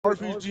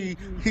RPG,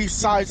 he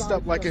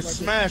sidestepped like a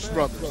Smash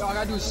Brothers. All I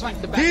gotta do is smack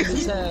the back of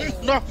his head.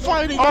 He's not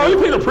fighting. Oh, you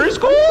played a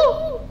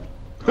preschool?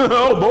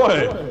 Oh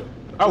boy,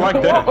 I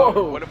like that.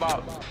 What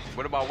about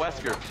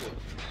Wesker?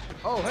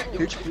 Oh, hey,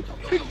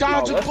 He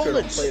dodging Wesker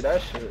bullets. play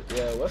that shit.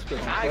 Yeah, Wesker.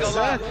 I ain't gonna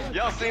lie.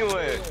 Y'all seen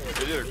what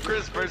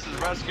Chris versus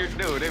Wesker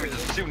do? They were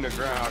just shooting the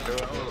ground,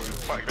 dude. Oh,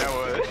 fuck that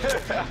was.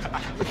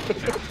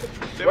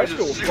 They were Wesker just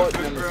was shooting fuck the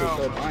nemesis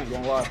ground. up. I ain't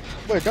gonna lie.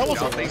 Wait, that was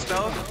Y'all a think so?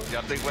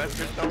 Y'all think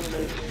Wesker don't?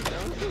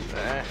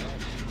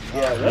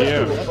 Yeah, Wesker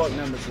Yeah. was fuck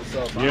nemesis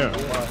up. I Yeah. ain't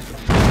gonna lie.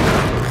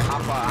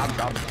 I'm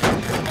dropping.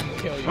 I'm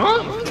gonna kill you. Huh?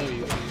 I'm gonna kill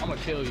you. I'm gonna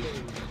kill you.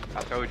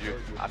 I told you.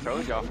 I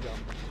told y'all.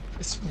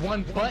 It's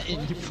one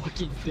button, you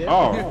fucking dick.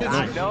 Oh,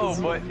 I know,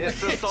 but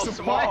it's just so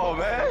small,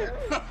 man.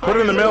 put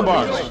it in the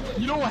mailbox.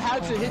 You don't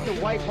have to hit the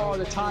white bar all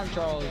the time,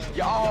 Charles.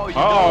 Y'all, you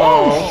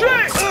Oh,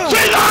 shit!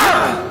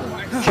 Caesar!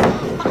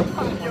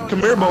 Come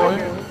here, boy.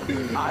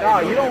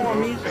 Nah, you don't want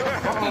me.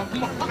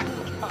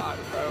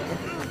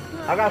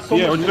 I got so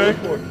Yeah, much what'd to you live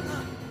say?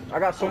 for. I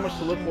got so much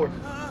to live for.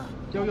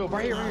 Yo,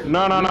 right here, right here.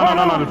 No.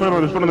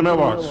 Just put it in the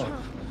mailbox.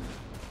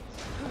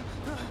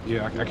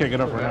 Yeah, I can't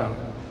get up right now.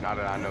 Now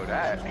that I know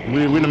that.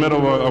 We in the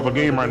middle of a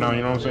game right now.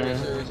 You know what I'm saying?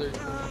 Sir, sir.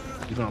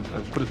 You know,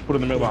 put it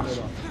in the mailbox.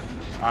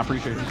 I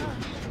appreciate it.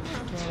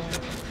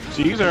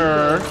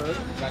 Caesar,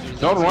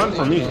 don't run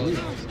from me.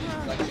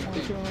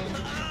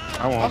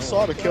 I I won't.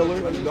 saw the killer,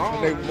 and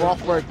they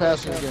walked right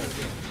past him again.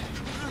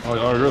 Oh,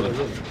 really?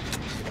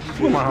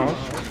 Who's in my house?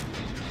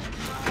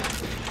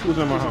 Who's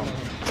in my house?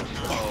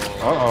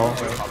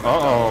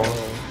 Uh-oh.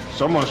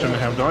 Someone shouldn't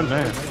have done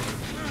that.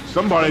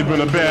 Somebody's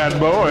been a bad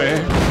boy.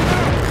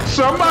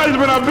 Somebody's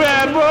been a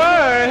bad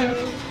boy.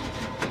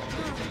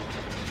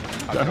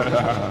 I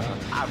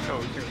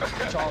told you.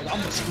 Charles, I'm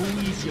gonna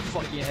squeeze your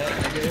fucking head,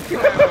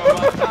 nigga.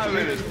 About 5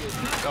 minutes.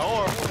 The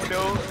horrible,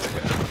 dude.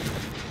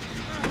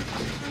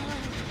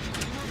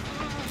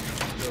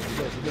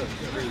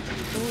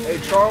 Hey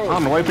Charles. I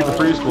don't know why you pick the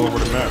preschool over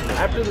the map.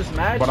 After this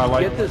match, But I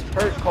like get this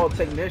perk called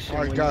Technician.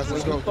 All right, When guys, you,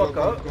 let's when go. you Go, fuck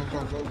go, up,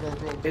 go, go,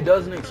 go. it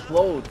doesn't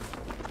explode.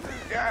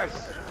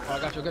 Yes. Oh, I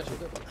got you.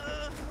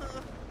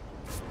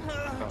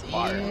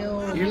 Fire.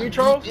 Damn, You hear me,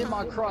 Charles? in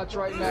my crotch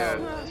right now.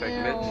 Yeah,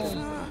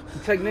 Technician.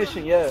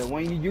 Technician, yeah.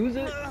 When you use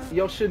it,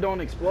 your shit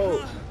don't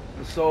explode.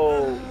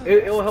 So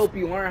it'll help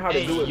you learn how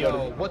to do it yo,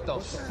 better. what the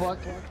fuck?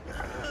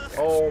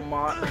 Oh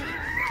my.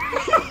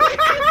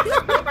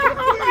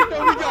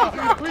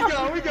 We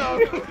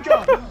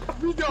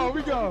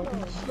go.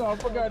 No,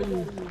 fuck out of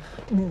you.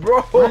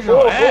 Bro.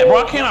 Hey,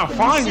 bro, I cannot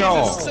find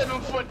y'all.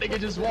 7 foot nigga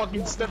just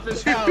walking, step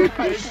his out.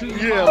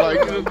 Yeah,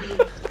 like,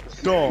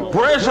 dog.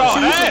 Where's y'all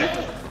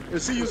at?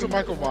 Is he using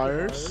Michael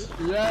Myers?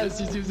 Yes,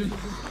 he's using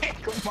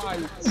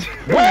Myers.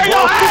 Where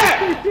y'all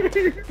at?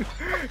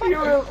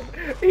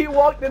 He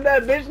walked in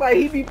that bitch like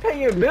he be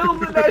paying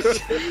bills and that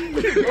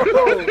shit.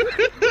 Bro.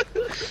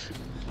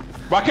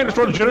 Why can't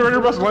destroy the generator?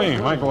 That's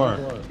lame. I ain't gonna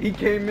lie. He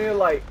came in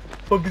like,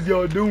 fuck is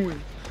y'all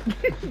doing?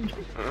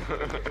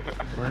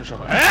 Where's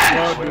y'all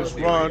at?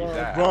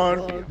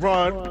 Run, just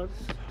run.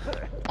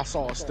 I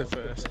saw a stiff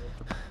ass.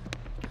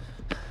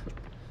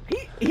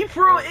 He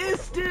for real is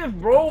stiff,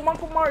 bro.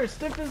 Michael Myers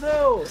stiff as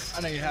hell.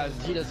 I know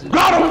he doesn't.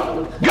 Got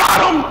him!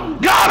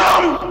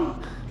 Got him!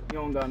 You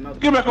don't got nothing.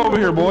 Get back over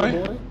here, boy.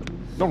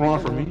 Don't run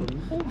from me.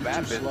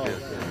 Bad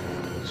business.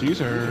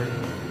 Caesar.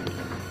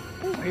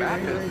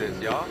 Bad business,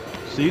 y'all.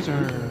 Caesar.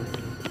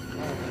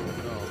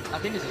 I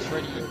think this is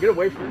ready. Get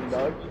away from me,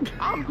 dog.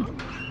 I'm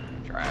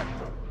trash.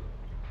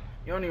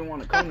 You don't even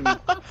want to come to me.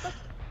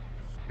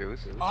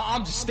 Deuces.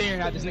 I'm just staring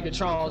at this nigga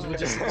Charles with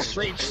just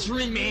straight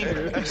extreme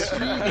anger.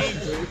 Extreme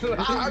anger.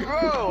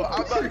 Bro,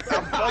 I'm fucking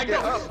up,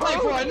 bro. Like,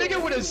 for a nigga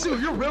with a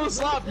suit, you're real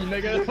sloppy,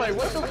 nigga. Like,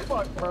 what the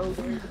fuck, bro?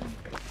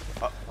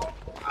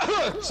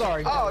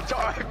 Sorry. Oh,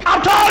 sorry.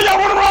 I'm telling y'all,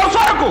 run around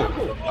circle!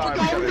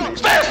 Alright,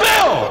 Stand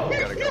still! we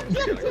gotta go.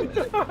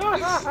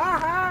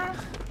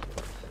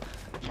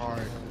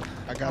 Alright,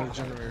 I got a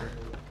generator.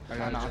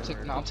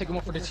 I'm taking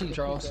one for the team,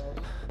 Charles.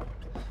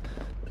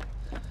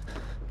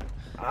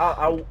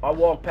 I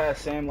walked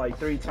past Sam like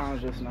 3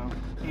 times just now.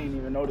 He ain't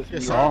even noticed me.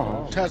 Yes,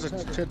 Oh. has a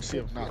tendency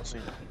of not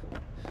seeing.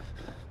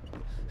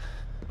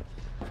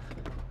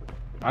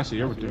 I see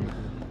everything.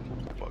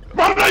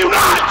 Run, no, you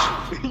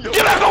not!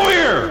 Get back over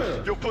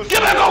here!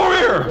 Get back over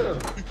here!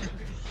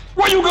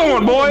 Where you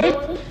going, boy?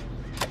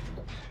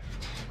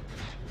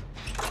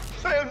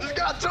 Sam just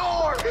got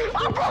tore.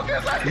 I broke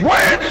his leg.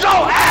 Where's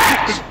your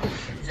axe?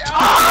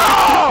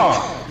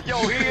 Oh!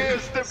 Yo, he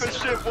is stiff as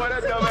shit, boy.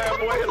 That dumb ass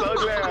boy, his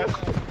ugly ass.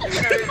 He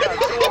got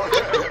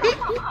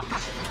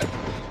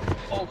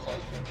tore.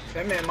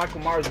 That man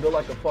Michael Myers built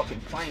like a fucking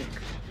plank.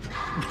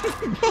 I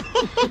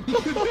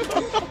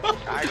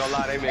ain't gonna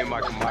lie, they made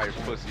Michael Myers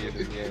pussy in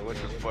this game. What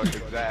the fuck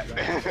is that?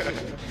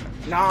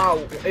 Nah,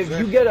 if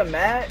you get a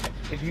mad,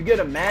 that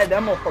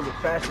motherfucker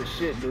fast as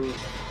shit, dude.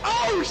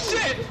 Oh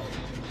shit!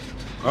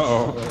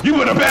 Uh-oh. You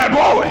been a bad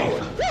boy!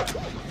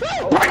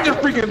 Break this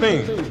freaking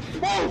thing!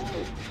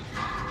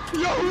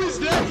 Yo, who's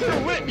that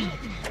here with me?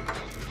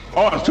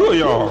 Oh, it's 2 of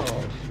y'all. 2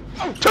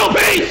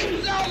 piece!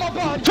 Oh my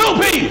god! 2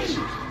 piece!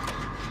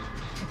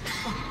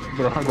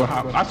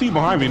 I see you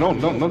behind me. Don't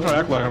try to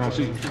act like I don't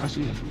see you. I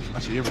see you. I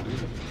see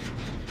everything.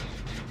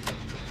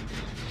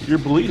 You're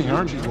bleeding,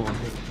 aren't you, boy?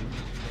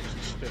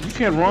 You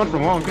can't run for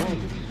long, can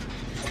you?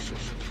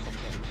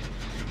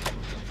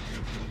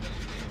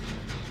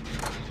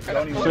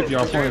 Except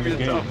y'all playing the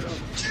game.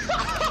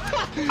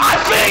 I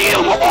see you,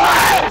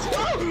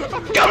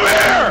 boy! Come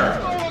here!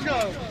 Oh my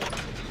god!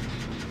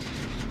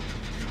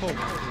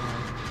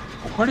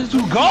 Where did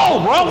you go,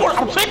 bro?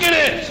 I'm taking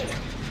it!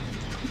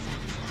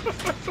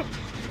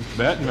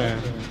 Batman.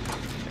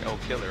 L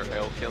killer.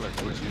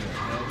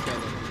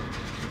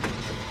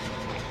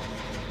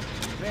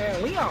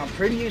 Man, Leon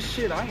pretty as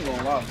shit, I ain't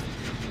gonna lie.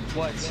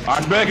 What?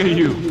 I'm begging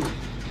you.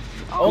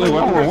 Only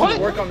Wait, one person what?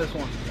 can work on this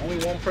one. Only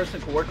one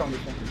person can work on this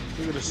one.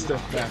 Look at this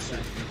stiff bastard.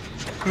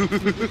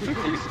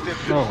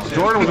 Bro,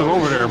 Jordan was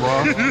over there,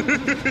 bro.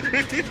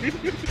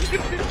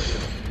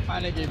 My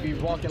nigga be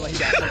walking like he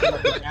got fucking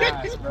up his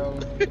ass, bro.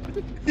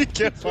 He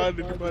can't find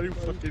anybody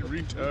fucking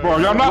retard. Bro,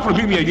 y'all not gonna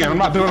beat me again. I'm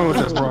not dealing with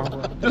this, bro.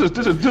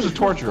 This is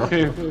torture,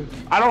 okay?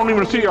 I don't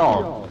even see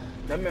y'all.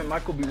 That man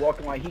Michael be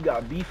walking like he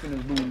got beef in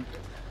his booty.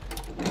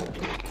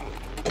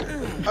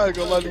 I ain't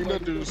gonna lie to you,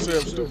 that dude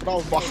said stupid. I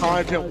was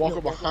behind him,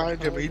 walking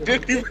behind him, and he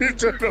didn't even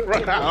turn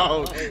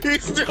around. He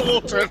still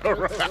won't turn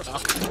around.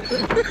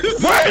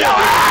 Where y'all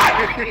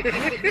at?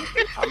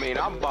 I mean,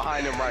 I'm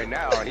behind him right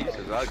now, and he's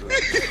just ugly.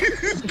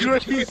 It's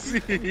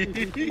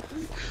crazy.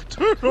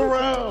 Turn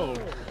around.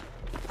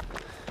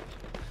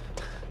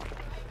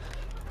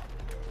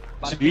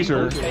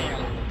 Caesar.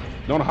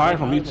 Don't hide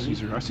from me,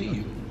 Caesar. I see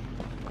you.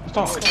 Let's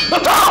talk.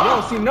 Let's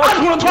talk! See I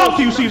just want to talk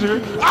to you,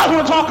 Caesar. I just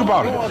want to talk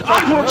about it. I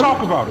just want to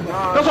talk about it.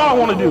 That's all I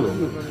want to do.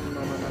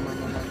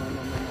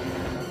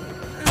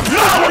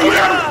 No, what are you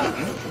doing?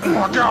 Oh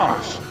my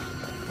gosh.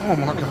 Oh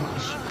my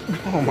gosh.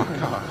 Oh my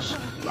gosh.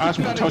 I just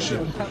want to touch you.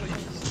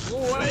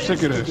 I'm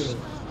sick of this.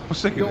 I'm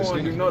sick You of don't this want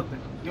to do game. nothing.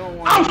 You don't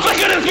want I'm sick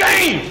of this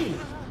game!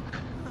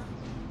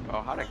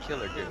 Oh, how the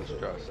killer getting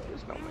stressed?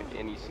 This don't make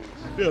any sense.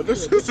 Yeah,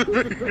 this is a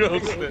big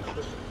announcement.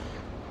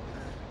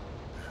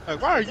 Like,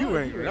 why are you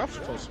angry? I'm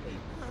supposed to be.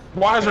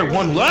 Why is there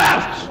one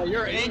left? Oh,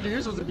 you're angry.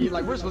 You're supposed to be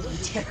like, we're supposed to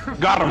be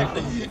terrible. Got him. Oh,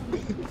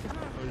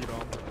 you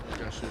don't.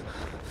 Got shit.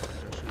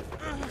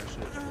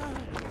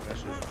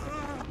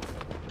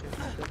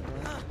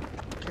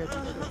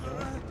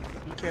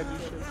 You can't do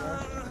shit, bro.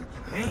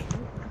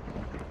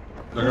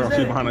 They're gonna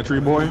see behind the tree,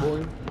 boy.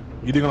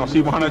 You think I'm gonna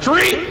see behind the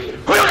tree?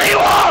 Who you think you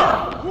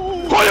are?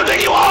 Who you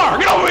think you are?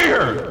 Get over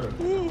here!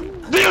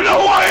 Do you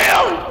know who I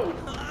am?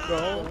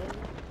 No.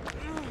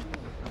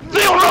 Do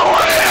you know who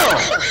I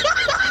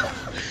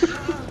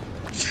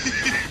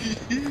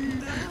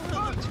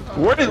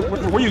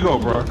am? Where you go,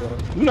 bro?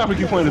 You're not gonna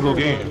keep playing this little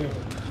game.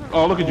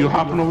 Oh, look at you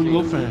hopping over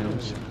your little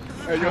fans.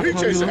 Hey, yo, he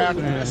chasing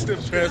after me. That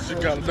stiff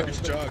bastard got a nice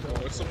jog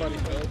going. Somebody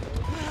help.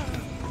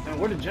 Man,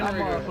 where the That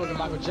generator? motherfucker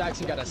Michael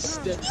Jackson got a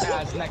stiff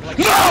ass neck like.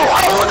 No! I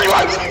don't want you.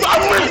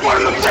 I'm with one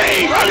of the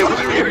team! I don't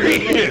want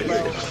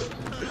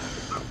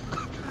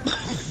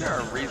Is there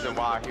a reason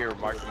why I hear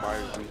Michael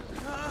Myers music?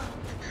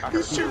 I heard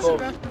He's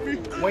chasing after me.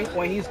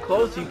 When he's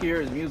close, you can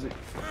hear his music.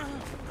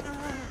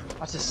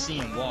 I just see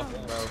him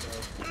walking, bro.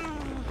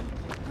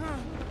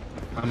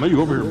 I know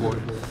you over here, boy.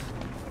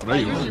 I know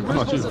Like, you. usually I'm we're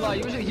not supposed to you.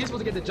 like, usually he's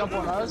supposed to get the jump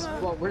on us,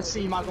 but we're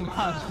seeing Michael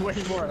Myers way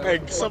more.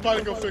 Hey,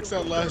 somebody go fix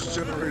that last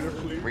generator,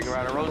 please. Ring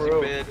around a rosy,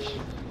 Bro.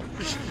 bitch.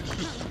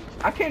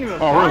 I can't even Oh,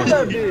 find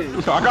that really?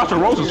 bitch. I got the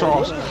roses,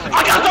 Charles.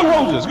 I got the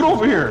roses. Get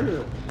over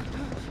here.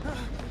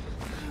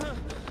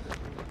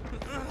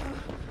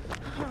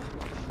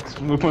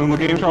 We're playing a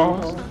little game,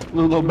 Charles. A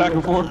little back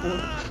and forth.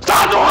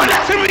 Stop doing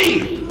that to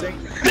me!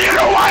 Do you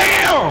know who I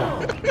am?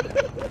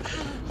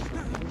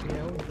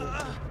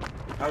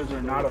 How is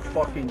there not a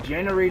fucking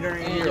generator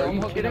in Hey, here? yo, Are I'm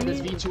you hooking up kidding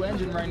this me? V2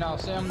 engine right now,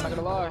 Sam. I'm not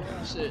gonna lie.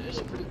 This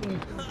shit pretty clean.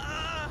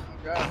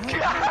 God,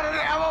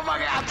 that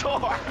motherfucker got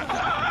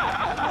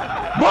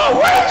Bro,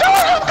 where did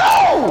Charles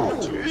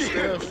go? Too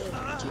stiff.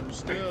 Too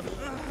stiff.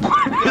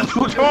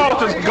 Where did Charles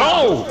just go?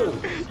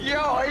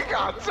 Yo, he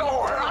got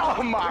torn.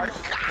 Oh my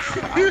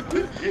god.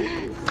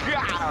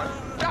 God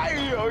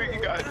damn, he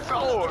got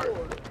torn.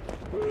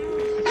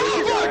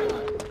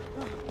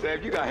 Damn,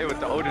 you got hit with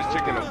the oldest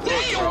chick in the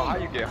book, bro. How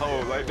you get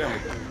hold like that?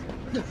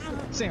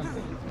 Sam,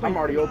 I'm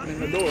already opening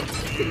the door.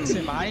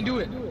 Sam, I ain't do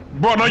it.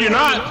 Bro, no, you're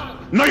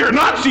not. No, you're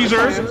not,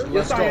 Caesar.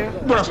 Yes, I am.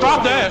 Better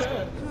stop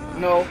that.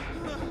 No.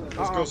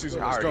 Let's go,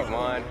 Caesar. I Let's already go.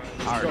 won.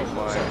 I already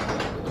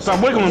won. Stop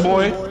wiggling,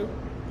 boy.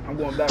 I'm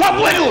going back. Stop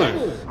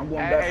wiggling. I'm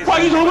going back. What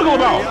are you gonna wiggle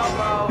about?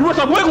 You better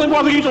stop wiggling,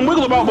 boy. You some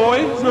wiggle about, boy.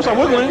 You better stop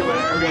wiggling.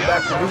 I'm going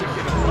back to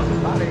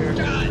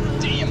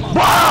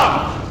Bro,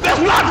 that's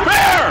not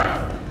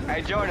fair.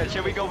 Hey, Jordan,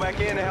 should we go back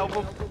in and help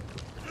him?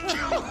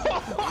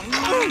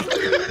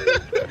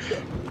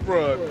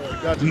 Bruh,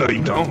 got No,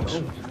 you don't.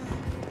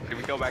 Should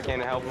we go back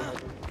in and help him?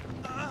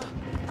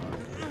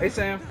 Hey,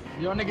 Sam.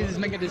 Yo, niggas is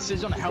making a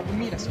decision on helping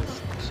me. That's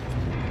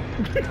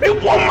You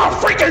want my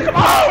freaking?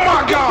 Oh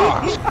my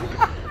gosh!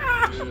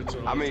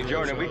 I mean,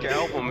 Jordan, we can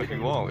help him if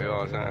you want, you know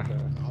what I'm saying?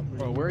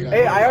 Bro, where are you?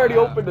 Hey, I already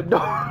opened the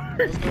door.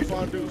 Let's go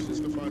find Deuce. Let's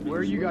go find Deuce.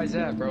 Where are you guys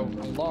at, bro?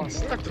 I'm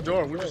lost. At the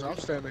door. I'm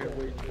standing here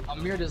waiting.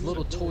 I'm near this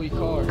little toy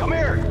car. Come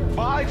here!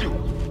 Behind you!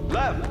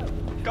 Left!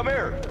 Come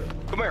here!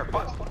 Come here!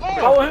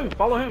 Follow him.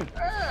 Follow him.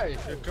 Hey!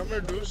 Yeah, come here,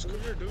 Deuce. Come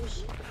here,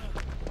 Deuce.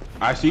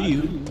 I see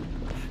you.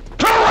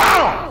 Turn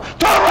around!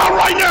 Turn around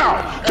right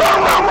now!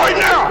 Turn around right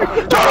now!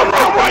 Turn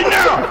around right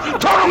now!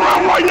 Turn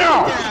around right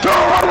now! Turn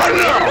around right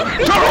now!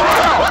 Turn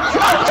around!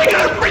 I'm taking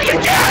a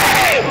freaking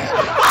game!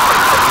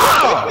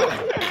 Ah!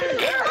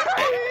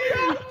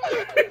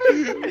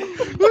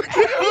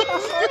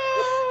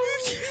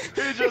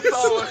 He just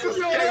saw us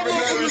escaping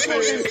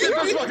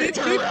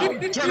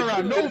everything. Turn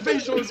around. No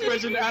facial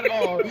expression at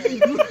all.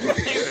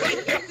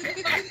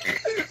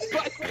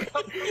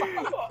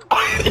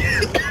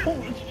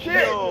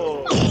 Shit.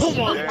 Yo, damn,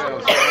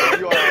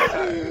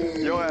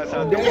 your ass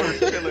had the worst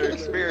killer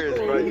experience,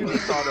 bro. You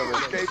just saw them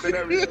escaping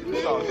everything.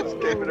 You saw us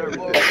escaping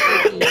everything.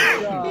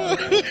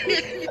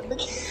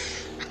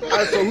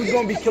 Alright, so who's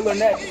gonna be killer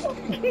next?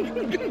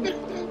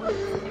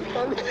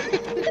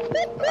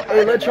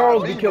 Hey, let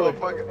Charles be killer.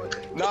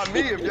 Not me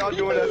if y'all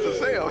doing that to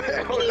Sam.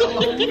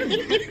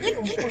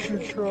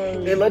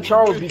 Hey, let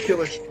Charles be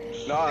killer.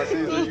 Nah,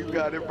 Caesar, you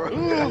got it, bro. Me?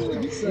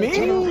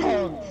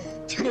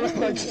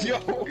 Like, yo,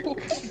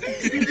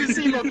 you just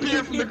see him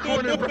appear from the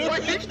corner, bro.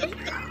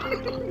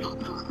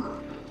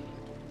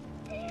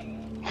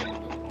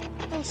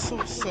 That's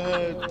so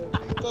sad.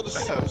 That is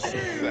so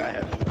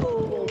sad.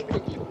 Oh my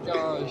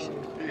gosh.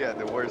 He had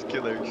the worst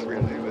killer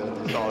experience ever.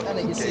 He saw us That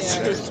nigga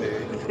escaping everything.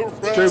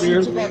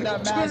 Travian. About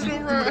that mask, he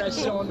threw that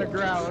shit on the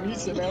ground. He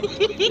said, man,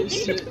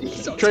 this shit.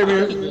 He's so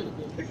Travian. tired of it.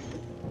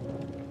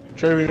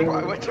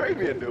 Travian. What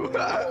Travian do?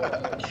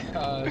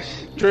 Gosh.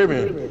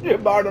 Travian. You're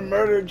about to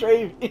murder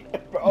Travian,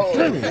 bro.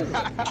 Travian.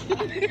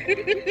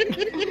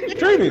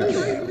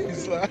 Travian.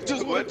 He's like, I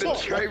just What want to did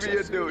talk.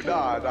 Travian do?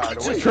 Nah, the way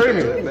you Travian. say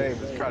his name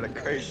is kind of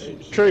crazy.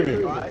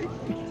 Travian. Right?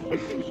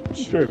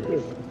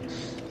 Travian.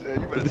 Yeah, you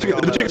better The take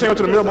all chicken that- sandwich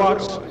to the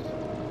mailbox.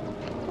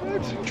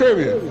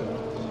 Travian.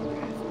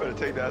 You better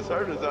take that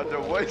service out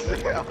your voice.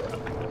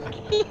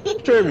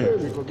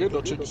 Travian. Go get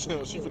no chicken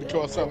sandwich. She finna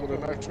go outside with a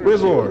knife.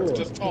 Where's Lord?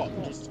 Just talk.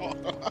 Just talk.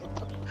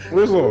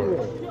 Where's Lord?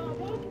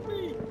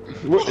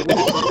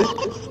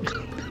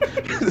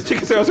 The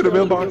chicken sandwich to the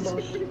mailbox.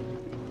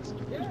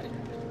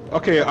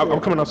 Okay, I'm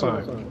coming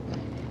outside.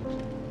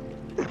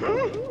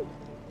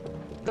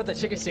 Got the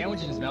chicken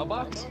sandwich in his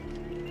mailbox?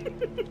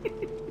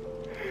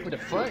 What the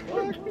fuck?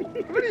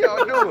 What are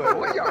y'all doing?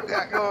 What y'all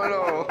got going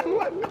on?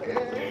 What the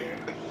hell?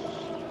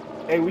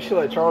 Hey, we should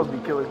let Charles be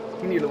killer.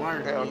 He need to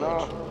learn. Hell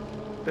no.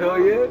 Hell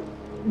yeah.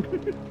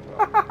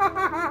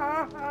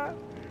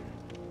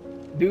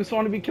 Deuce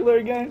want to be killer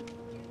again?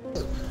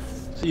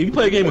 See, you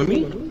play a game with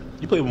me,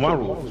 you play with my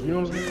rules. You know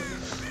what I'm saying?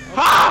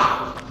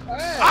 Ha!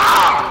 Hey,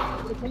 Ah!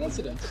 what a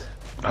coincidence.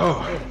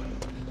 Oh,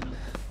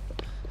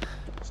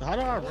 So how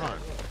do I run?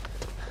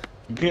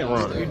 you can't You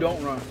run.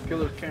 don't run.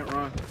 Killers can't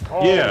run.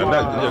 Oh, Yeah, wow.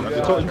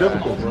 that's totally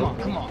difficult, Come bro. on,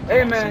 come on.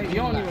 Hey, man, you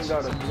don't even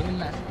gotta.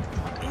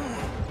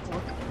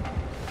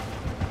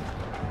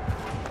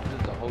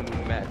 This is a whole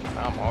new match.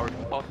 I'm already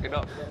fucking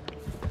up.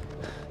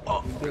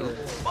 We good.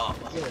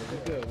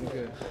 We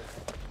good.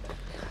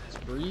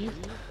 Just breathe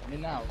in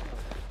and out.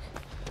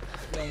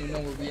 We know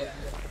where we at.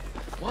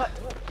 What?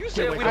 You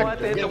said we don't have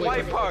to hit the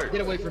white part.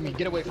 Get away from me.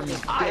 Get away from me.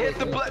 I hit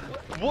the blood.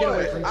 blood. Get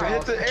away from What? I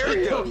hit Charles. the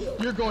area.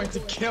 You're going to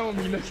kill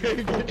me,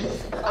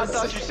 nigga. I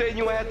thought you said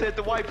you had to hit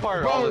the white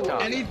part all the Bro,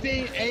 time.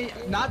 anything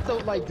ain't not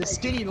the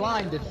skinny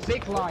line, the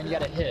thick line you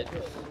gotta hit.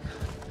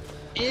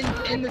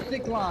 In the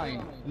thick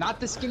line, not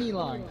the skinny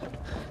line.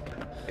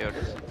 Yo,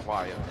 this is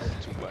why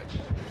it's too much.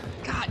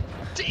 God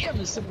damn,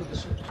 it's simple to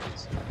shoot.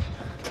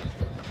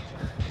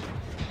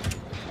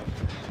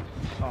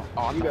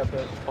 Oh, You got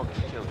that.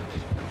 fucking kill me.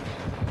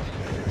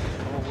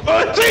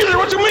 Caesar,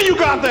 what you mean you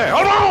got that?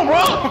 Hold on, bro.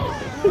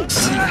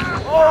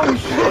 Oh,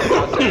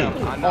 shit.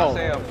 I'm not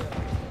Sam.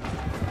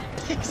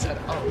 He said,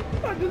 oh.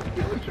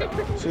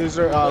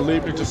 Caesar,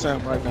 lead me to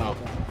Sam right now.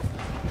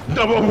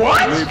 Double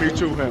what? Lead me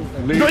to him.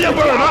 Lead No, me you to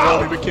better him.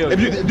 not. Let me kill If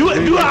you him. do it,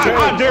 I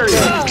dare you.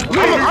 I'm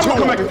gonna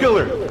come back him. and kill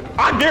her.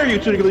 I dare you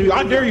to.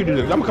 I dare you to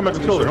do this. I'm gonna come back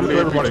and kill her. I'm gonna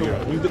kill everybody here.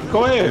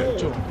 Go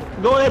ahead.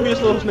 Go ahead, be this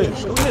little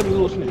snitch. Go ahead, be a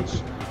little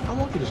snitch. I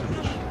want you to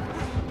snitch.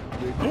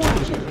 I want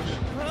you to snitch.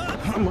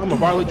 I'm gonna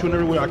violate you in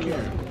every way I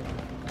can.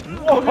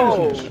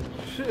 Whoa.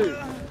 Shit. You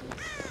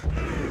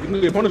can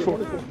get punished for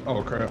it.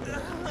 Oh crap.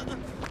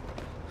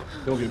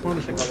 You'll get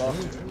punished for it.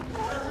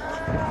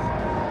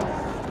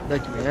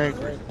 Making me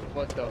angry.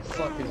 What the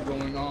fuck is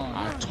going on?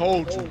 I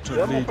told you to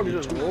That lead motherfucker me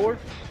just to him. roared.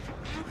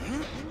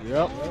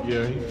 Yep.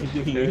 Yeah,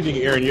 he think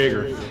Aaron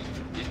Yeager.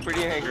 He's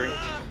pretty angry. All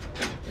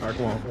right,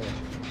 come on.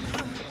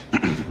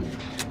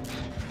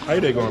 How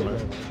you day going, man? You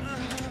know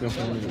what I'm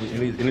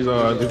saying? And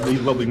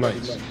these lovely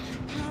nights. You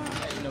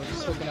know,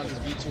 just hooking up this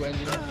V2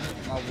 engine,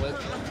 my whip,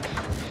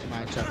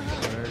 My time.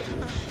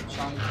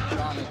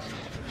 Sonic.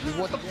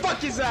 What the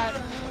fuck is that?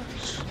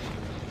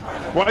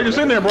 Why you just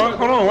sitting there, bro?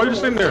 Hold on, why you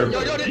just sitting there?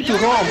 You too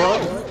calm, bro.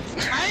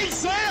 I ain't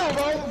Sam,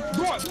 bro.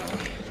 Go on.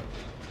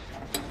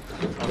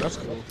 That's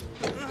cool.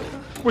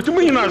 What you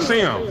mean you not see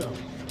him?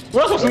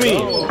 What's supposed to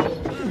mean?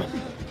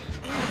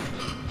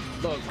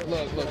 Look.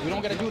 We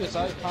don't gotta do this,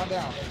 alright? Calm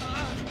down.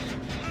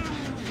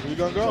 Where you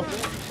gonna go?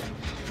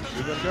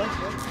 You gonna go?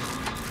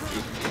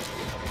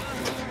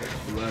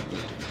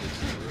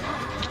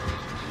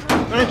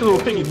 I ain't the little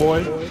piggy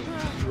boy.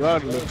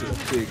 Run, little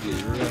piggy,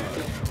 run.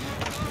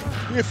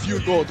 If you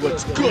know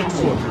what's good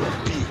for you,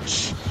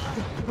 bitch.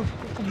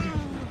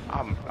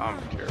 I'm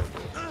terrible.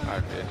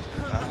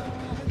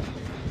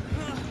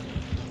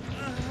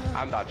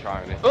 I'm not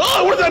trying it.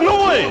 Oh, what's that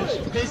noise?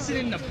 Pissing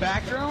in the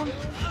background?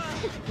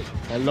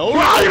 Hello?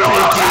 Bro, you know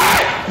what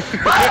I'm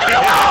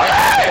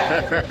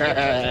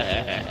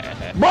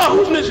saying? Bro,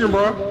 who's snitching,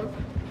 bro?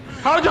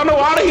 How did y'all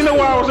know? How did he know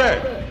where I was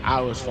at?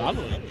 I was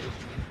following you.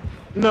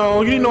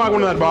 No, you didn't know I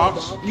went in that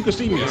box. You can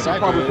see me. Yes, I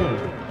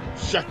did.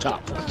 Shut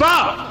up.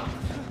 Stop!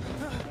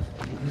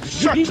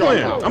 Shut Keep your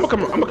playing. mouth. I'm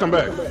gonna come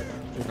back.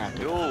 You're not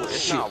Dude, doing it's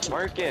shit. not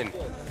working.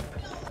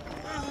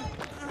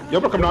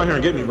 Y'all better come down here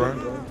and get me, bro.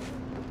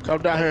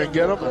 Come down here and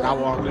get him, and I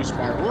will unleash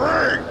my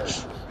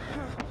rage.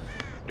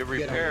 The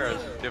repair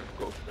is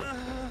difficult.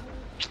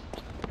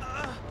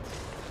 I'm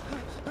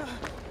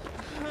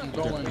You're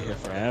gonna going. be here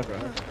forever.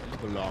 You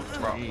belong to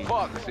Bro, me.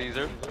 fuck,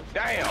 Caesar.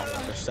 Damn.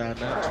 Understand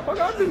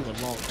that? You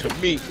belong to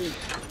me.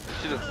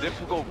 Shit is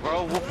difficult,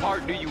 bro. What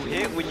part do you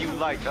hit when you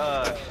like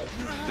the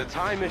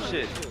time and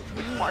shit?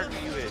 Which part do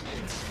you hit?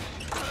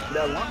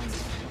 That one?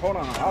 Hold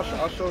on,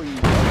 I'll show you.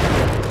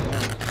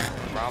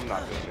 Bro, I'm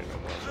not doing it no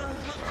more.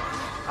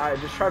 Alright,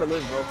 just try to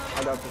live, bro.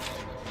 I got this.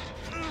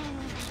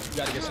 You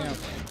gotta get Sam.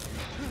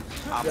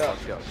 I'm Yeah,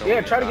 fucked up. Don't yeah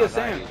get try to get down,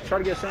 Sam. like- Try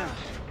to get Sam.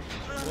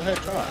 Go ahead,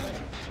 try.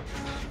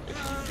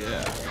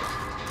 Yeah.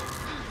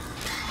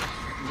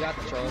 You got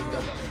the Charles. You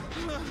got that.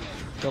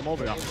 Come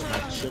over here, I'll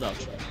smack the shit out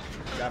you.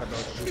 You got it, bro.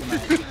 Just shoot him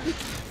out.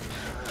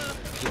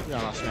 Get me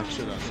out, I'll smack the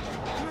shit out you.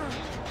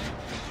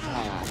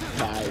 Ah, I'm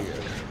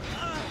tired.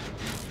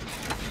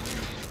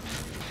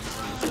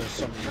 There's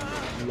something in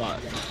the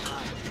blood.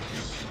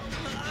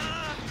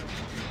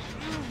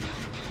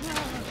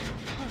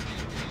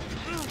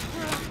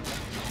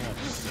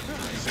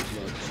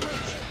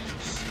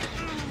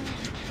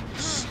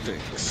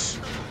 Stinks.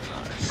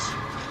 Nice.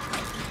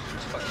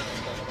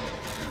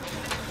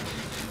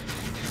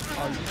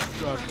 Are you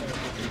struggling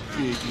with the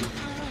biggie?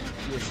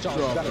 You're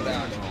struggling got it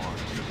down. on.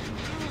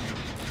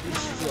 You're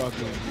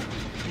struggling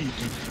with the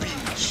biggie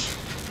beach.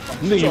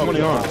 You think you're funny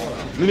hard.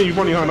 You think you're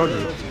funny hard, don't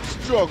you?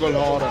 Struggle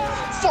harder.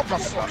 Fuck the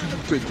fuck you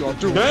think you're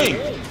doing? Dang!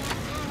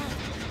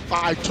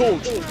 I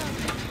told you.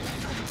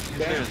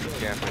 There's a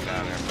camping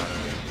down there, by the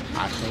way.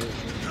 I told you.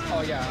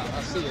 Oh, yeah,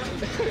 I see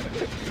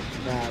it.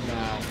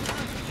 Now,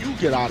 you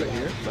get out of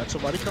here. Let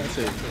somebody come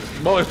save you.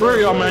 Bro, it's three of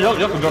y'all, man. Y'all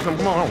can go.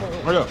 Come on,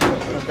 hurry up.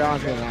 Come down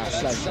here and I'll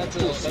slash That's a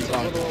you. little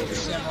samurai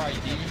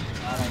demon.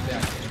 I like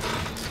that.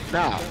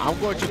 Now, I'm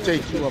going to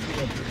take you up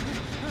here.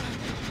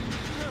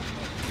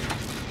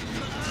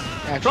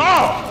 Actually,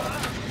 Oh!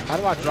 how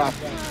do I drop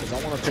you? Because I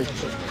want to take you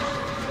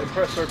somewhere. And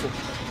press circle.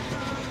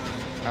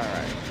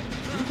 Alright.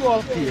 You go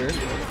up here.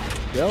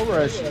 They'll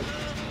rush you.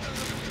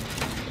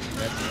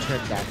 Then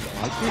pretend that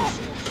like this.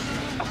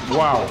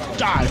 Wow.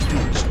 Die,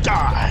 bitch,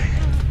 die!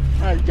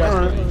 Alright, you guys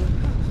ready?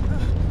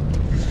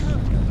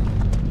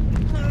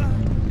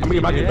 I'm gonna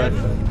get my get back.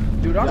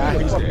 Dude, I'm Yeah,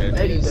 gonna he's fucking dead.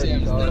 Eddie Daddy,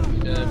 Sam's dog.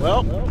 definitely dead.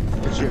 Well,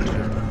 it's your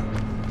turn.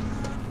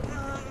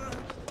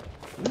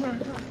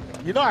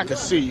 You know I can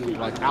see you,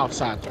 like,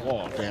 outside the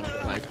wall, damn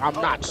it. Like, I'm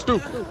not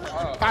stupid.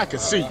 I can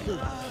see you.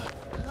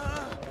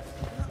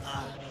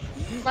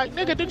 Like,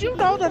 nigga, did you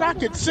know that I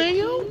could see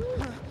you?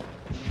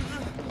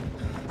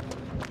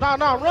 No,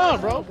 run,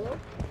 bro.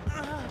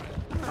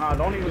 Nah,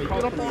 don't even come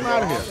Get up for me, on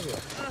dog. out of here.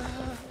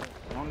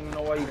 I don't even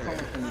know why you coming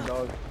for me,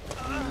 dog.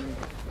 I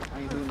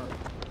ain't doing nothing.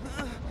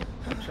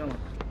 I'm chilling.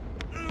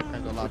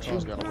 Ain't gonna lie,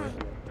 Charles got away.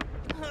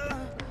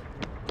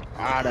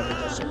 Ah, that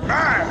nigga's so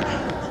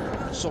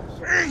mad. So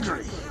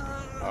angry.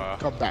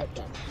 Come back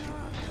to me.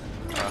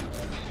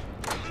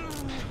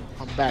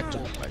 Come back to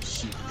me, my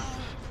sheep.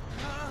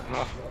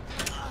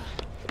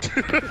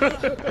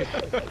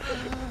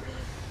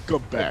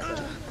 Come back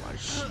to me, my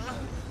sheep.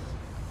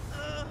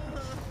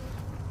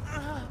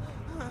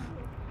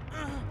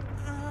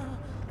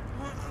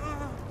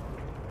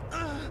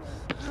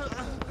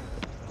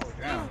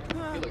 Damn,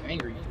 you look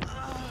angry.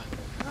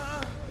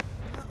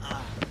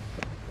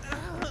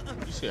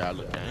 You say I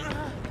look angry.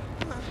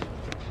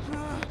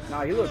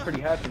 Nah, you look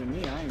pretty happy to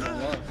me. I ain't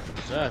gonna lie.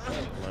 Exactly.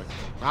 Like,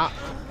 not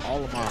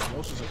all of my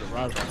emotions are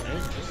derived from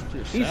anger. This is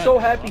pure He's sadness. so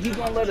happy he's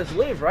gonna let us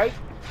live, right?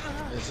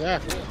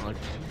 Exactly. Like,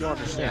 you don't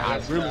understand. I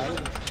really.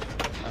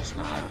 That's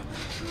not.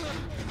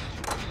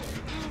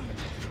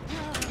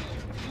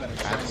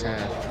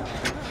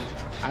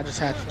 I just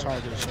had to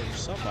target a certain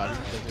somebody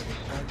because they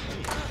didn't like me.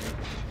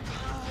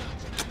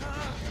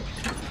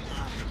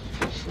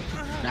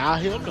 Now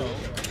he'll know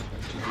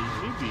to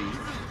leave me be.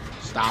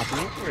 Stop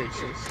being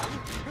racist.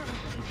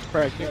 You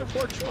pregnant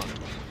porch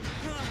monkey.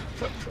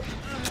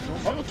 Don't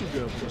feel too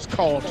good when it's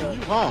called to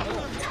you, huh?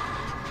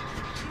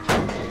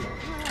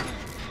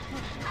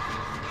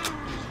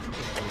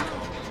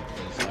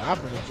 I've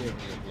been absorbing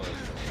your blood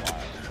for a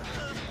while.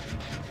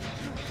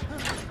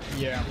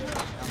 Yeah.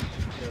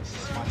 This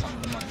is my time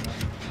of the month, man.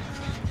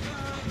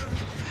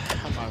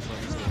 I might as well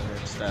just go ahead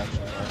and stab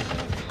somebody.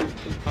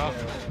 Huh?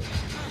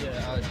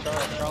 Yeah,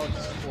 Charles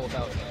is cool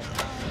about it.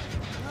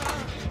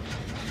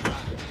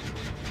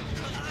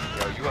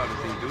 Yo, you haven't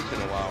seen Deuce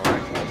in a while,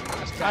 right?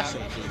 I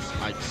seen this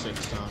like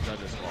 6 times. I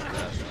just walked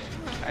past him.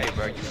 Hey,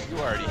 bro, you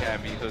already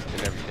had me hooked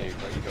and everything,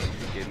 bro. You know,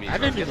 you get me. I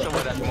Bro. didn't Get even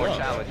someone hook that's you more up.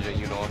 challenging,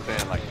 you know what I'm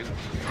saying? Like, dude.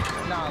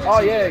 Nah, Oh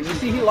yeah, you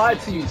see, he lied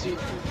to you. These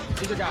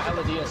are got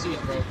hella DLCs,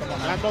 bro. Come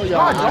on. I know No,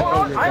 y'all. I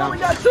don't. I only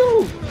got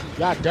 2.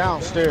 Y'all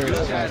downstairs. Deuce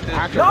Like, got this.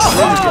 I can No! really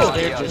Oh!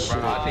 understand your shit.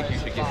 Bro, I think you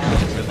should get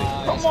this really.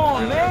 Come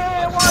on,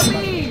 man. Why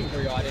me?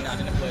 For y'all, I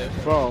didn't play it.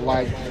 Bro,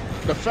 like,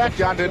 the fact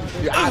y'all didn't,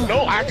 I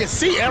know I can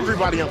see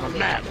everybody on the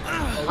map.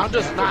 I'm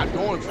just not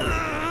going for it.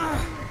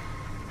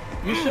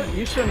 You shouldn't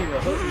even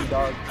hook me,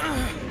 dog.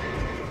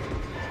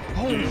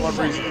 Give me one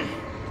reason.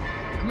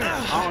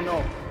 I don't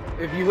know.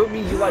 If you hook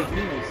me, you like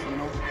penis, you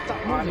know?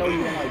 I know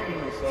you don't like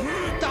penis, so.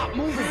 Stop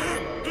moving.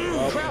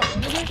 Crouch,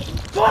 nigga.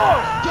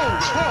 Fuck! Yo,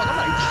 Charles, I'm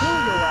like, kill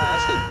your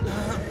ass.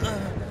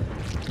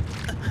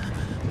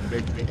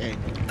 Make me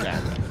angry.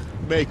 That.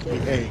 Make me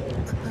angry.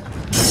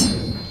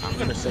 I'm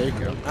gonna say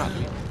girl, not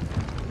me.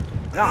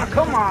 Nah,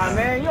 come on,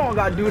 man. You don't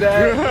gotta do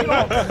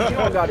that. You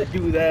don't gotta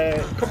do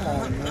that. Come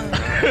on,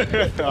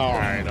 man.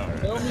 Alright.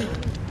 Help me.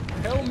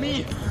 Help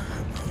me.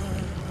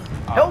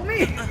 Help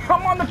me.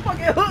 I'm on the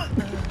fucking hook.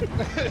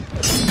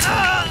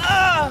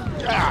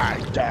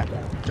 God damn.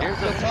 Here's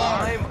the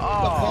time.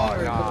 Oh,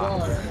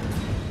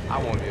 nah. I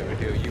won't be able to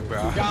heal you,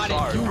 bro. You got I'm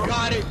sorry, it. You bro.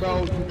 got it,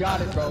 bro. You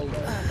got it, bro.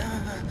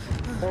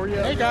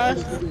 Hey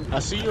guys, I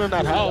see you in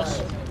that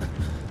house.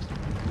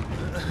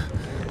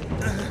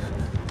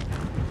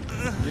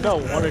 You know,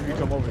 one of you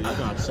come over here, you're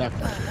gonna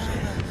sacrifice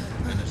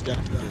yourself. And it's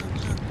definitely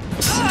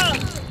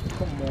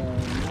Come on,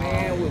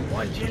 man. With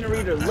one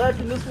generator left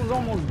and this one's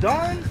almost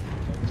done.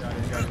 Got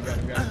it. Come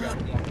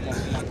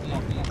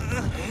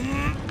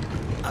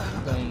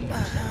on.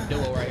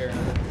 Dillo right here.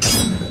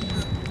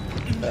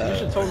 You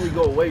should totally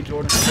go away,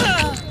 Jordan. I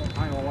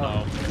ain't gonna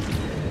lie.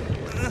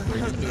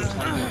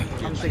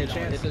 I'm taking a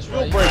chance.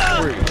 You'll break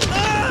free.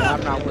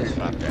 I'm not worried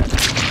about that.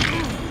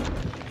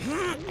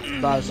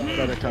 Guys, you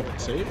better come and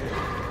save me.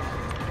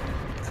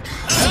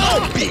 Oh,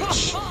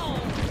 bitch!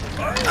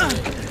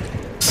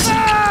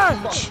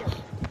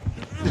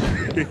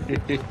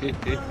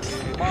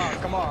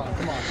 Come on.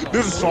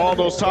 This is for all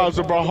those times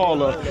in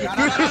Brawlhalla.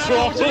 This is for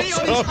all those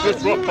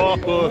times in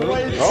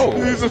Brawlhalla. Oh.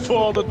 This is for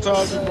all the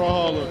times in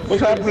Brawlhalla.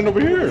 What's happening over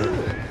here?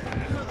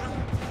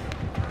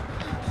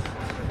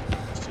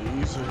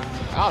 Jesus.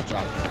 I'll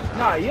drop it.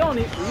 Nah,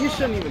 you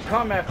shouldn't even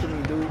come after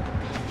me, dude.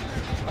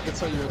 I can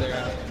tell you where they're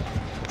at.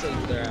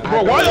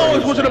 Bro, why y'all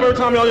always switch it up every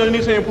time y'all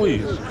need saying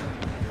please?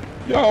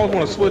 Y'all always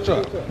want to switch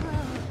up.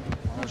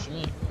 What you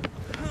mean?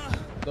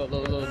 Look,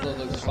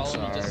 just follow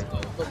me. Just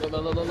look. We don't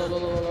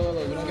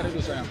gotta do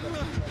this right now.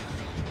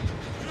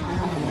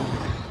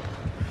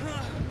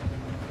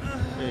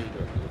 There you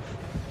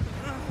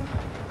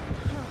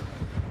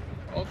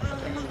go. Okay.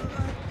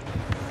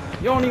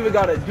 You don't even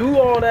gotta do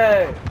all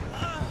that.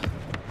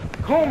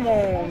 Come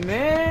on,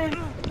 man.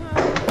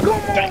 Come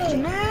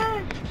on,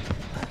 man.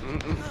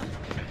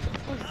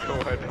 Go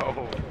ahead,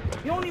 no.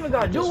 You don't even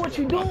gotta do what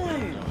you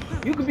doing.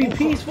 You can be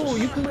peaceful.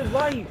 You can live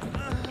life.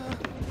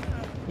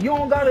 You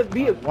don't gotta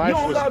be a wife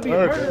was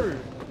murderer. murdered.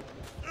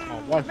 My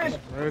wife Man, was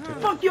murdered.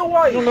 fuck your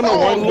wife. No,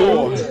 one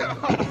Lord. Fuck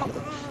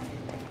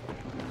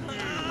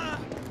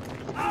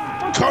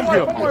Come your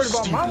here, wife. I'm worried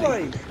about my Stevie.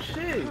 life.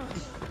 Shit.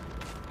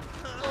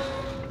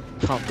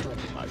 Come to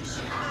life.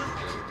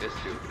 This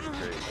dude is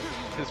crazy.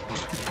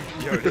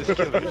 This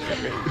killer is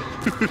crazy.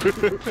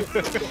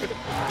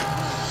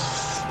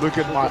 Look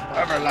at my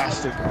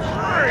everlasting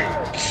break.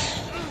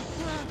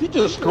 He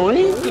just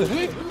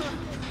screamed.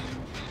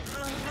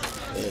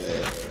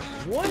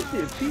 What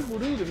did people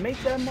do to make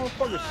that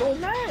motherfucker so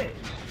mad?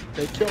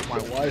 They killed my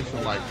wife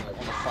in, like,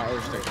 on a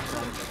fire station.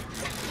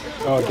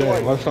 Oh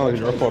damn, that sounds like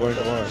your fault. I ain't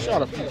gonna lie.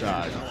 Shut up, you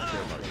guys. I don't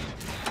care about you.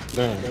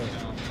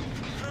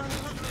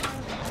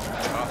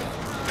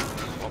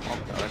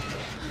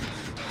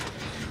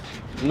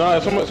 Damn. Nah,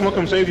 if someone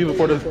come save you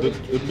before the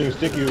thing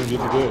stick you and get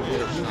the good.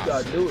 You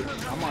gotta do it.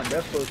 I'm on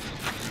death row.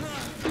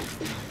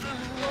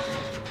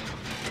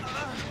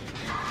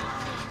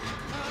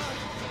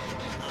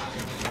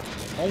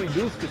 Only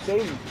Deuce could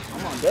save me.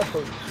 I'm on death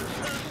row.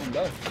 I'm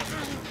done.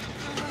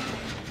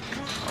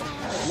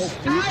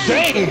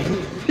 Dang!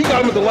 He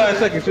got him at the last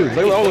second too.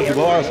 They were always the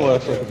last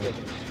second.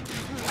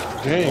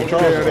 Dang,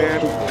 Charles.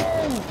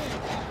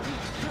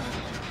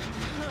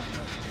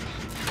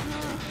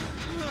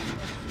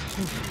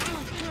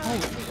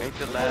 Ain't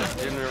the last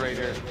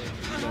generator.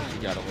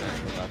 You gotta worry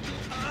about you.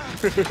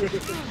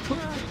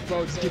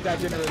 Bro, just get that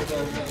generator, bro.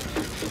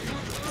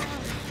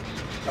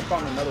 I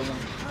found another one.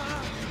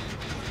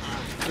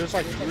 There's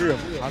like 3 of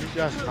them. How do you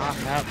guys not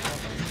have?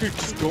 You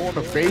just go in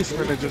the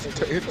basement and just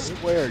hit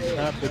square. You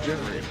have the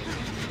generator.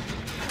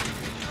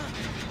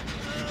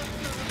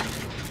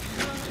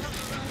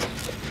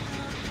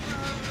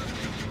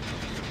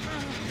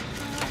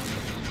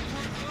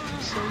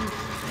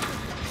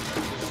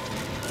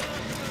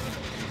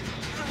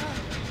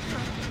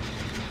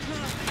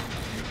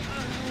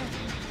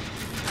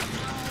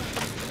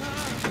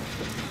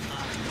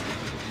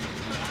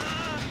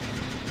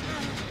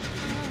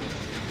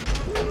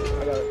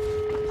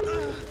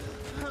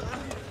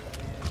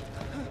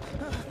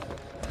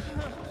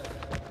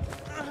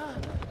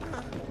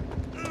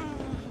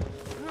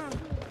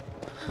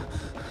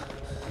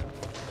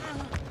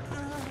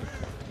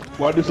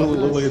 Why does it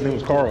look like his name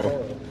was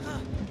Carl?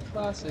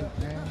 Classic,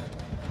 man.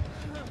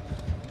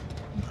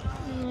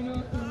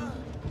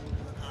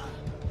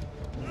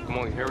 Come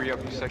on, hurry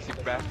up, you sexy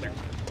bastard.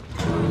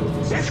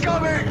 It's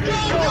coming!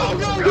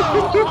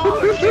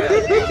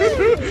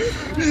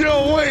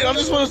 Yo, wait, I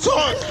just want to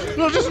talk.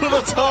 I just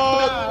want to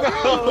talk.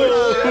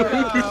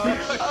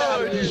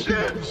 Oh,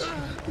 shit.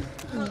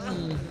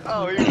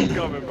 Oh, he was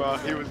coming, bro.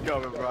 He was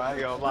coming, bro. I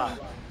ain't gonna lie.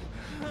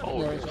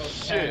 Holy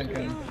shit.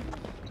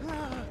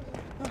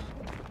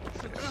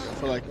 I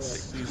feel like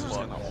Caesar's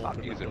gonna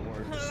open using the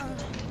words.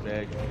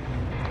 Bag.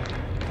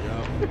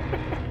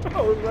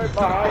 I was right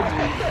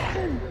behind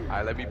you.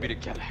 Alright, let me be the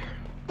killer.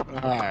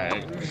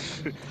 Alright.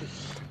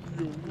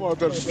 You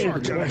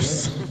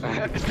motherfuckers.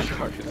 This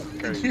shark is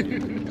crazy.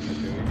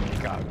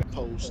 God.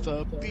 Supposed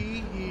to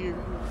be here.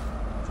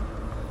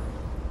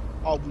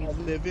 Are we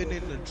living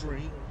in a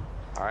dream?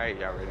 Alright,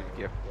 y'all ready to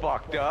get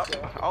fucked up?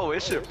 Oh,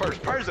 it's shit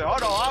first person.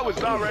 Hold on, I was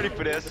not ready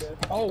for this.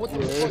 Oh, what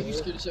the fuck? You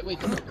scared of shit? Wait,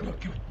 come on.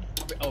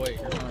 Oh, wait.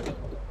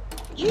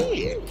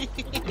 Yeah.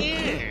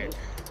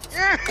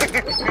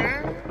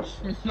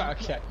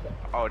 Okay.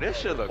 Oh, this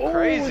shit look Oh,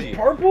 crazy. it's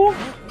purple?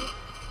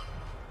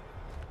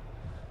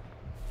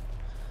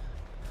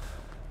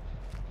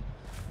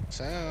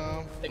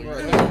 Sam. Then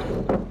we're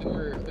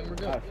good.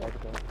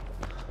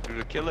 Do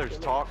the killers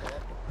talk?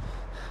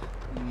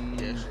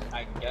 Yes.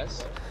 I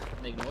guess.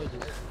 Make noises.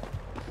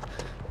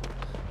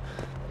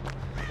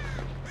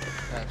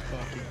 That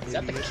fucking Is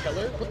that the idiot.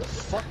 killer? What the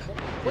fuck?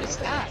 What is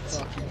that?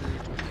 Fucking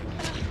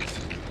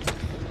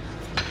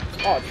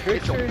Oh,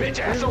 Get your Trickster. bitch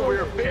ass over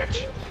here,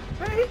 bitch!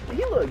 Man,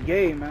 he look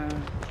gay,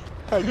 man.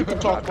 Hey, you can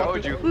I talk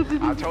about told you.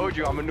 I told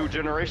you I'm a new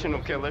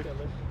generational killer. Get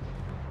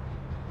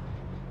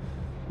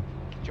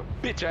your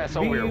bitch ass Be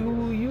over here.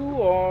 who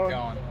you are.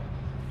 Gone.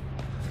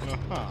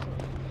 Uh-huh.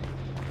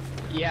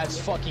 He has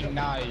fucking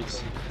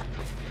knives.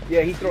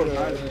 Yeah, he throws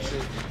knives and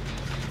shit.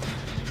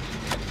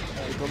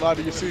 Hey, to lie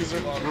to you, Caesar,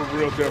 we're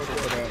real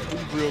different for that.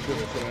 We're real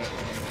different for that.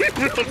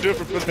 We're real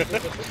different for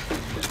that.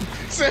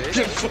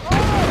 Second.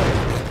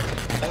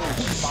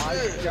 My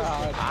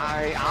god.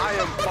 I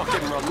am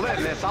fucking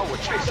relentless. I will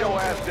chase your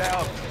ass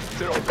down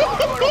to the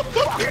bottom of the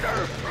fucking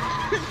earth.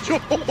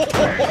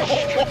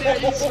 Yeah,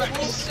 you smacked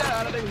the shit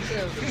out of him.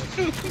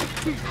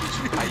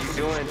 How you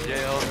doing,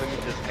 Jails? Let me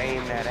just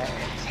aim that ass.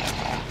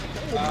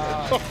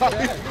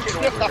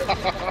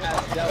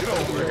 That's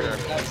definitely weird.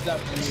 That's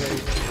definitely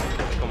weird.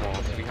 Come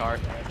on, sweetheart.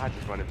 I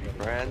just want to be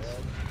friends.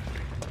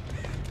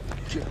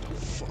 Get the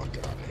fuck out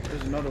of here.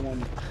 There's another one.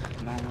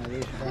 Right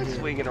here.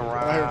 Swinging Right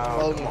around. here,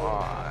 floating. Come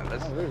on.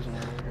 Let's Oh, there's one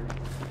over here.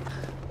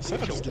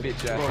 get your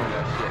bitch ass on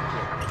that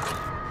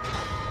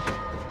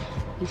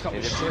He's shit. coming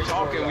And if straight you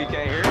talking, for we us.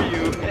 can't hear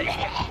you.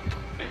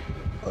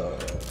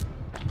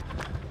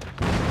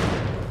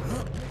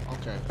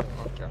 Okay.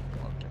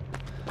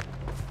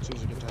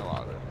 Caesar, get the hell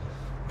out of there.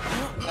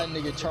 That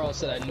nigga Charles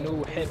said a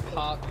new hip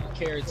hop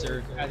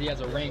character as he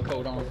has a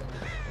raincoat on.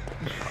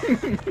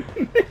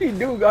 He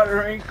do got a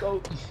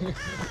raincoat.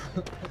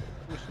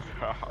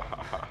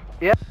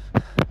 Yeah.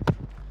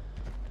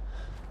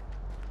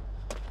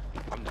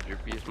 I'm the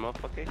drippiest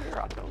motherfucker here,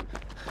 I told you.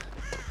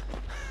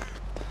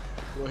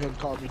 Go ahead and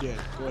call me dead.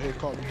 Go ahead and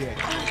call me dead.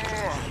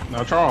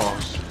 Now,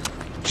 Charles.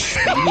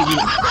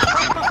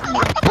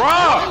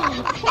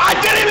 Bruh! I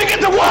didn't even get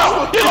to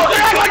walk! You gonna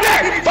act like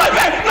that! Fight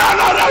back! No,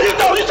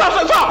 you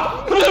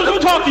stop! Let me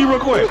talk to you real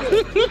quick.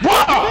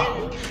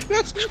 Bruh!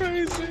 That's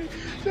crazy.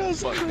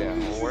 That's Fuck crazy. that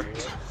whore.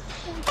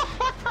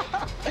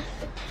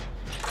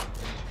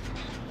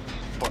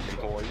 Fucking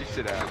whore, you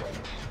sit down.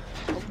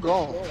 I'm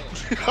gone.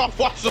 I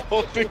watched the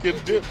whole thing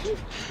and dipped.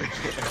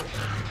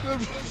 That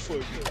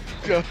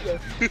motherfucker. God,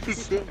 this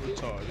is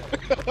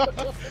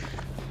retarded.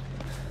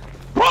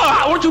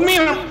 Bruh, what you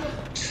mean?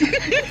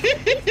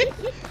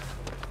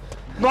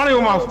 Not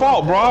even my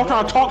fault, bro. I'm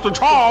trying to talk to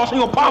Charles. He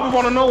gonna pop up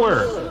out of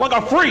nowhere like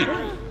a freak.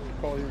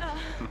 Call you.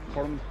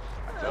 Pardon me.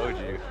 I told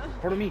you.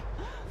 Pardon me.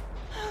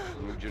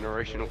 New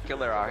generational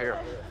killer out here.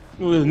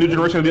 With the new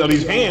generation of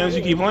these hands,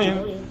 you keep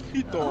playing.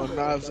 He throwing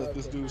knives at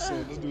this dude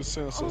saying,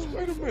 says,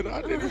 wait a minute,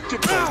 I didn't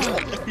get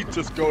my He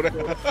just go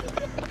down.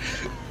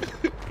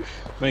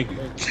 Thank you.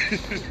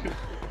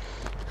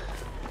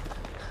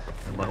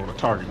 Everybody wanna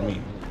target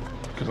me.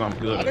 Cause I'm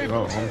good.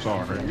 Oh, I'm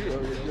sorry.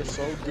 You're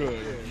so good.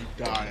 You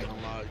dying a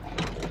lot.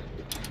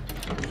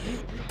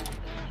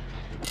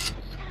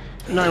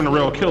 You're not even a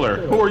real killer.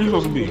 Who are you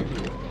supposed to be?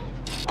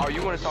 Oh,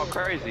 you want to talk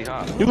crazy,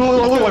 huh? You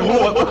look like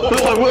what? Bro, are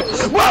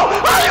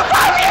you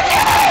fucking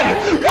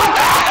kidding? What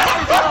the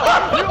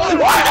hell?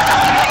 What the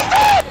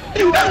hell?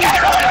 You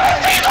can't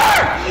really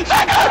receiver!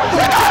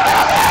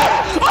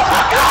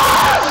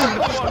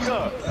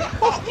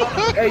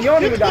 Hey, you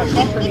don't even got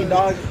come for me,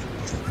 dog.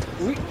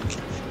 We.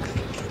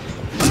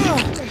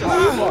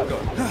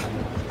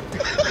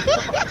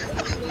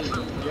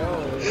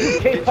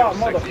 K-pop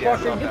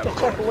motherfucker, get the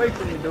fuck away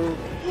from me, dude.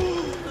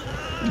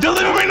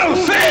 Doesn't even make no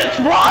sense,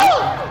 bro!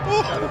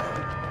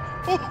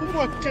 Oh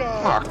my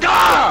god. My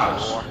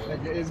gosh!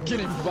 Like, it's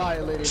getting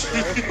violated,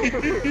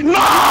 bro.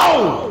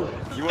 No!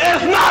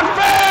 It's not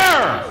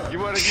fair! You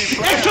wanna keep It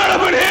playing? should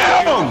have been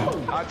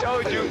him! I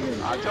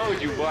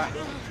told you, boy.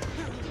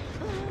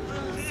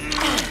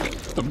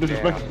 Some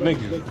disrespectful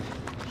niggas.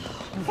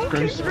 Who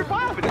keeps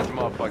reviving this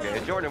motherfucker?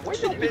 Hey, Jordan, where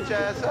your bitch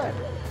ass at?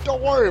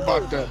 Don't worry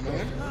about that,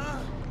 man.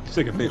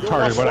 Sick of big You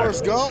target, watch but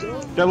Forrest Gump?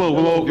 that little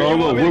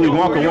Willy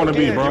Wonka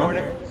wannabe, bro.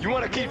 You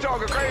wanna keep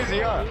talking crazy,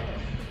 huh?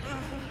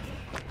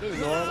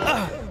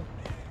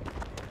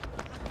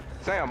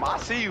 Sam, I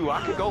see you. I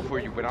could go for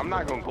you, but I'm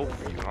not gonna go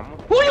for you.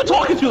 Who are you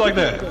talking to like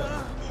that?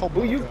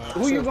 Who you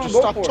gonna Just go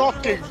stop for?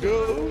 talking,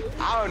 dude.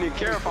 I don't even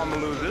care if I'm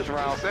gonna lose this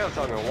round. Sam's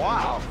talking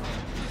wow.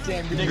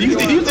 Damn, You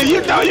think you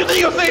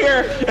gonna sit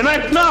here and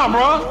nah,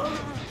 bro.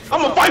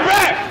 I'm gonna fight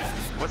back.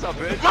 What's up,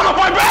 bitch? I'm gonna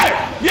fight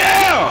back.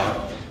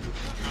 Yeah.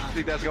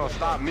 Think that's gonna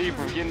stop me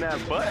from getting that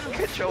butt?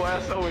 Get your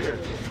ass over here.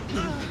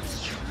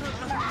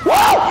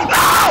 Whoa!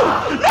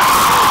 No! No!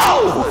 I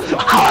was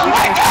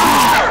right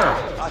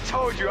there. I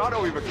told you I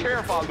don't even care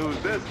if I lose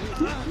this.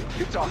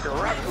 You're talking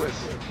reckless.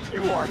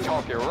 You are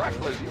talking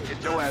reckless. You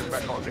get your ass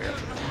back on there.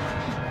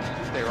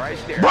 Stay right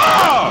there.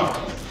 Bro!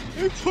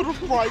 They put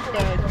him right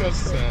back. That's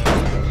sad.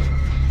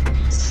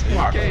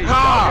 Okay, he's Ha!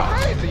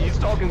 talking crazy. He's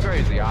talking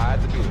crazy. I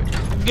had to do it.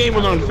 This game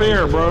was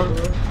unfair, bro.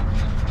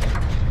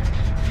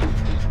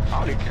 I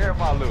don't even care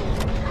if I lose.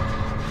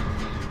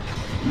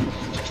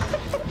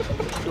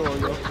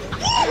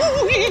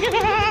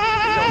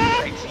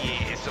 Sexy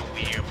ass, a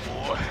weird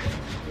boy.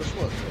 Guess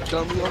what?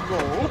 Dummy, I'm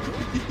gone.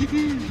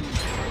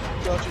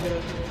 Got your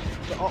head.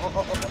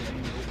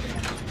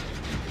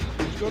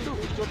 What you gonna do?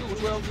 What you gonna do?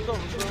 Which round you go?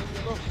 Which round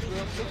you go? Which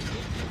round you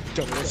go?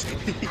 Dumbass.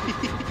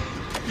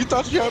 You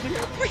thought you had me?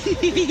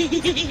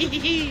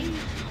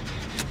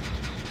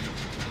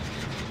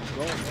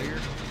 Go on, nigger.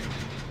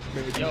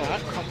 Maybe Yo,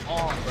 not. come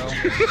on, bro.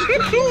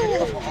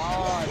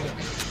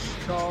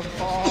 Come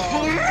on.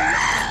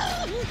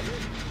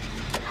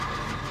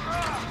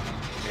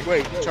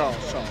 Wait,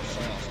 Charles.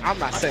 I'm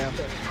not Sam.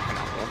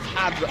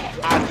 I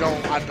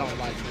don't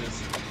like this.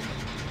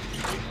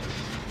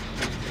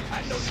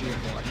 I know you're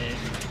more in.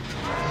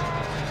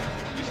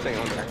 You stay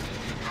on there.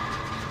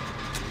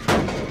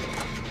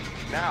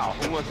 Now,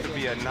 who wants to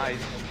be a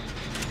nice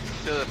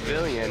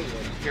civilian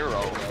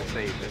hero to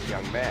save this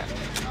young man?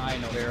 I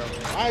ain't no hero.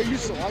 I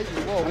used to like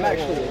you. Whoa, I'm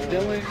actually a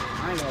villain.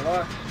 I ain't gonna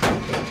lie.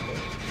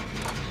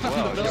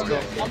 Well,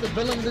 I'm the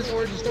villain of this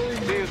origin story.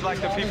 seems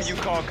like the people you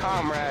call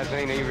comrades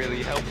ain't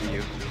really helping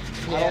you.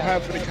 I don't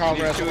have any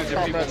comrades. You My choose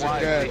your people comrades are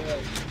dead.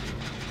 wisely.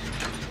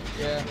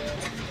 Yeah.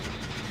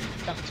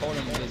 I have told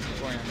him this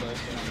beforehand, but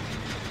you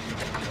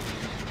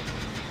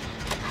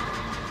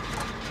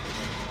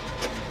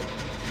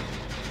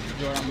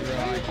know. Jordan, I'm real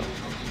high.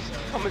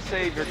 Come and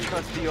save your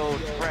trusty old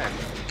friend.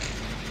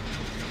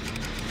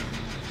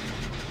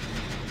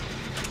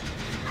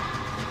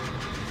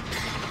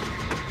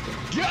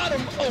 Got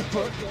him,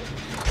 Oprah.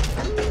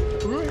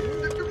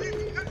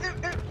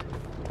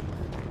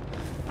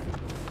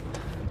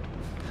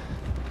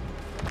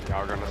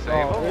 Y'all gonna save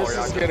him, Oh, or this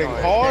y'all is just getting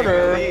gonna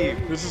harder.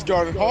 leave? This is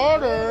getting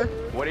harder.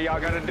 What are y'all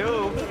gonna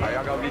do? Are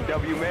y'all gonna be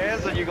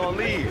W-mans or you gonna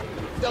leave?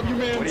 W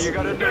man. What are you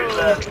gonna do?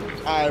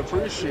 I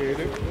appreciate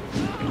it.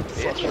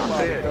 Bitch, Oh I my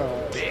said,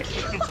 God. bitch.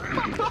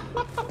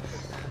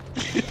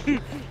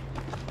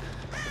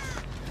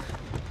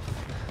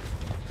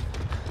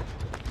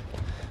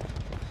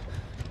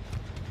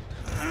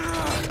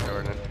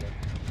 Jordan,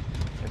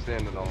 it's the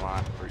end of the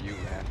line for you,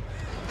 man.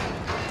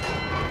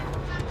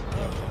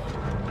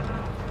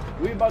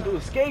 We about to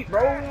escape,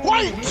 bro.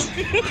 Wait! It's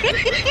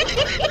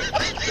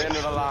the end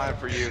of the line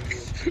for you.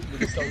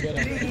 So get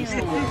him. He It's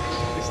didn't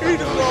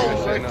the know end I of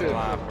was the right there.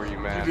 line for you, He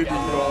man. didn't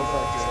even know I was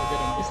Still right get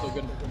him. He's still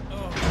good.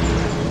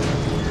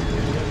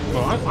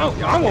 Bro, I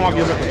want my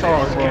get back for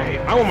Charles, bro. I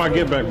want my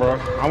get back, bro.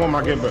 I want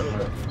my get back,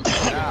 man.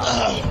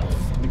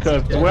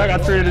 Because the way I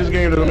got treated this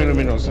game doesn't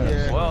make no sense.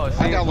 there. Well, it I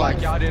seems got like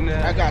like, y'all didn't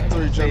I got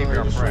 3 save your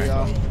generators for friend.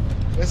 y'all.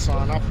 It's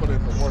fine. I put it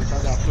in the work.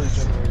 I got 3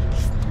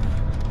 generators.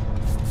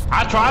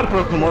 I tried to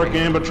put some work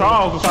in, but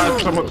Charles decided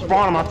to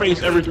spawn in my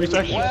face every 3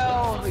 seconds.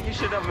 Well, you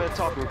should have been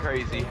talking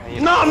ccrazy. You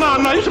know,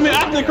 No, you should be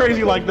acting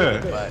crazy like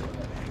that. But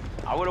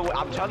I would have.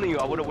 I'm telling you,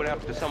 I would have went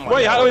after somebody.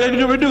 Wait, how did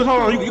you reduce?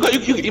 Hold on, you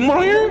emote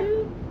on here?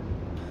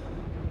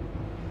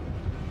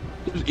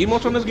 There's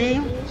emotes on this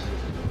game?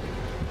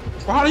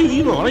 Well, how do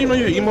you emote? I don't even know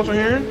your emotes on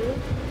here.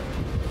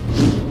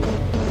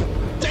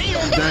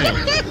 Dang.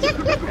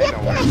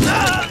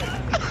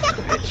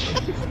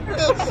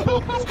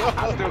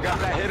 I still got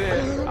that hit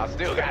in. I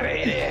still got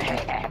it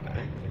hit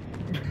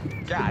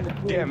in. God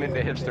damn it,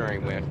 the hipster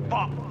ain't win.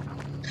 Fuck.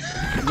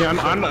 Yeah,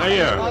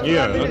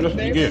 that's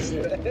what you get.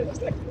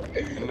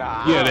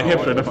 Nah. Yeah, the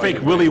hipster, the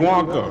fake Willy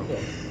Wonka.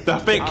 The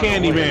fake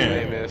Candy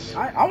Man.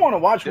 I want to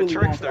watch The Willy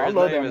trickster. Wonka. I His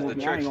love name that is the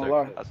movie. I ain't gonna trickster.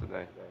 lie. That's the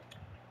name.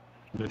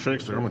 The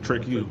trickster, I'm gonna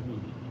trick you.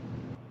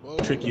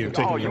 Trick you and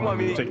take Oh, you. you want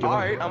me? Take you.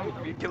 Alright, I'm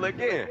gonna be killer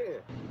again.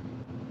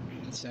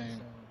 Insane.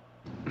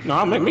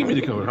 No, make me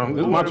the killer.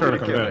 This is my turn to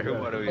come back. Who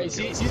wanna be Hey, the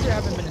killer? Caesar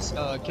haven't been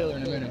a killer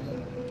in a minute.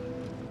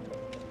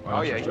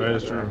 Oh, yeah,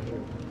 That's true.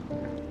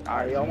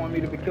 Alright, y'all want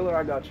me to be killer?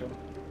 I got you.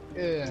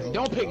 Yeah,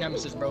 don't pick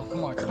Nemesis, bro.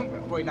 Come on, come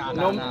on. Wait,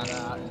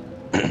 nah.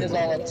 It's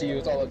all up to you.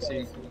 It's all up to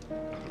you.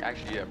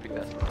 Actually, yeah, pick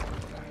that.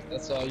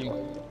 That's all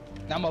you.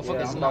 That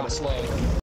motherfucker's I'm not about to- slow.